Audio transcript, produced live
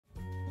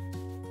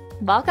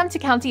Welcome to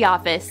County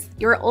Office,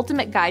 your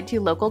ultimate guide to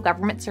local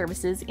government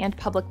services and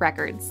public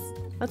records.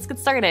 Let's get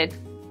started.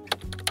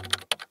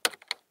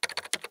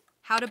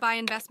 How to buy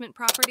investment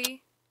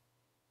property?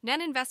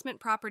 Nen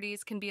investment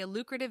properties can be a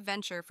lucrative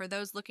venture for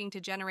those looking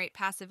to generate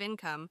passive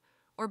income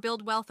or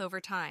build wealth over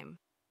time.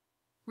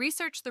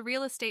 Research the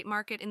real estate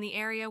market in the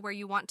area where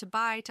you want to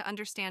buy to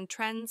understand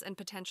trends and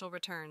potential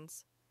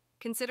returns.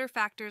 Consider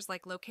factors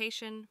like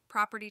location,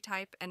 property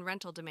type, and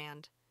rental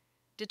demand.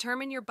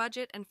 Determine your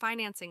budget and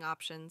financing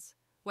options,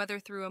 whether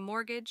through a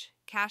mortgage,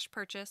 cash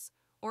purchase,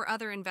 or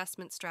other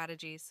investment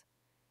strategies.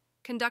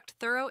 Conduct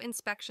thorough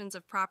inspections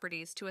of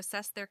properties to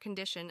assess their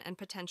condition and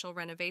potential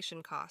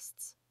renovation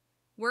costs.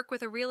 Work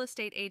with a real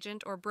estate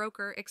agent or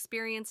broker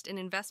experienced in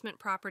investment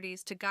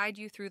properties to guide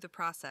you through the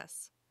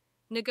process.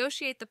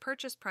 Negotiate the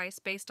purchase price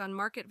based on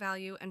market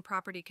value and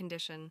property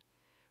condition.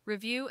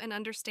 Review and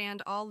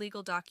understand all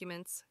legal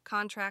documents,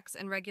 contracts,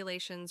 and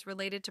regulations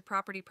related to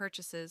property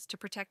purchases to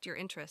protect your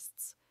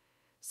interests.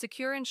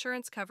 Secure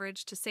insurance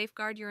coverage to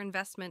safeguard your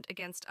investment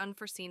against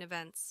unforeseen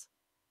events.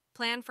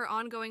 Plan for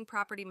ongoing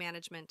property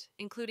management,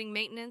 including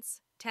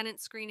maintenance, tenant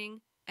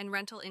screening, and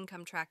rental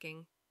income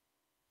tracking.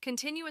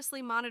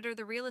 Continuously monitor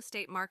the real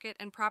estate market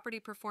and property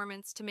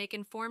performance to make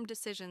informed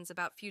decisions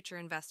about future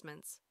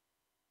investments.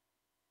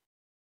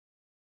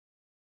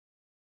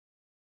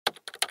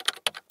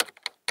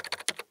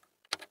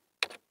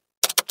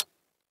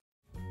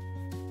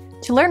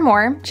 To learn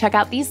more, check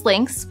out these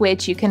links,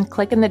 which you can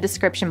click in the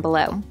description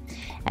below.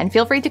 And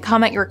feel free to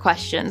comment your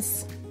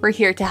questions. We're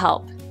here to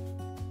help.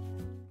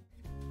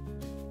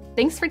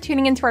 Thanks for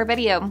tuning into our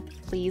video.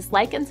 Please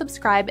like and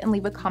subscribe and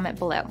leave a comment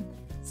below.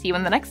 See you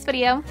in the next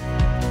video.